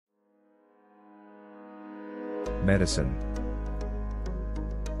Medicine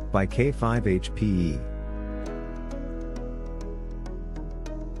by K5HPE.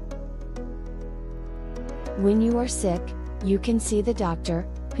 When you are sick, you can see the doctor,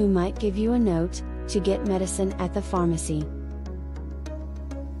 who might give you a note to get medicine at the pharmacy.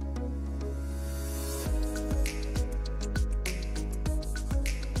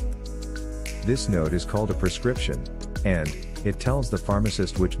 This note is called a prescription, and it tells the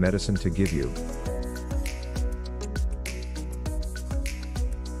pharmacist which medicine to give you.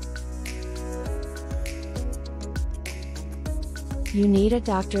 You need a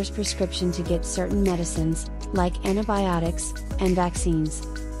doctor's prescription to get certain medicines, like antibiotics and vaccines.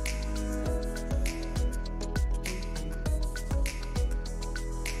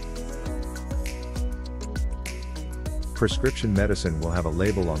 Prescription medicine will have a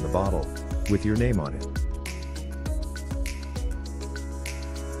label on the bottle, with your name on it.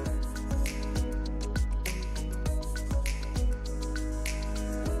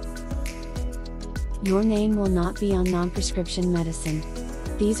 Your name will not be on non-prescription medicine.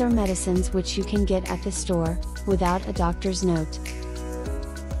 These are medicines which you can get at the store, without a doctor's note.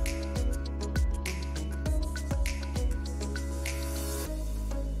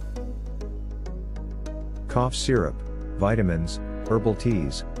 Cough syrup, vitamins, herbal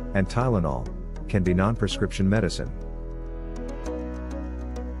teas, and Tylenol can be non-prescription medicine.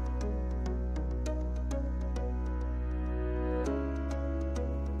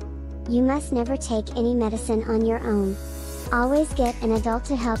 You must never take any medicine on your own. Always get an adult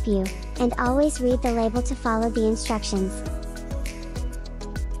to help you, and always read the label to follow the instructions.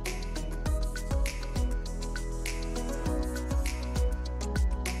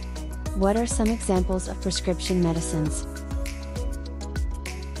 What are some examples of prescription medicines?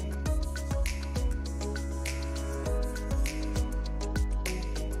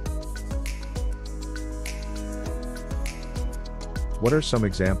 What are some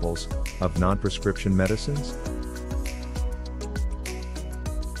examples of non-prescription medicines?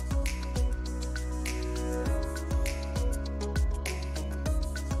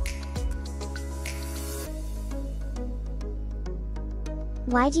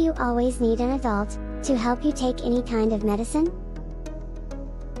 Why do you always need an adult to help you take any kind of medicine?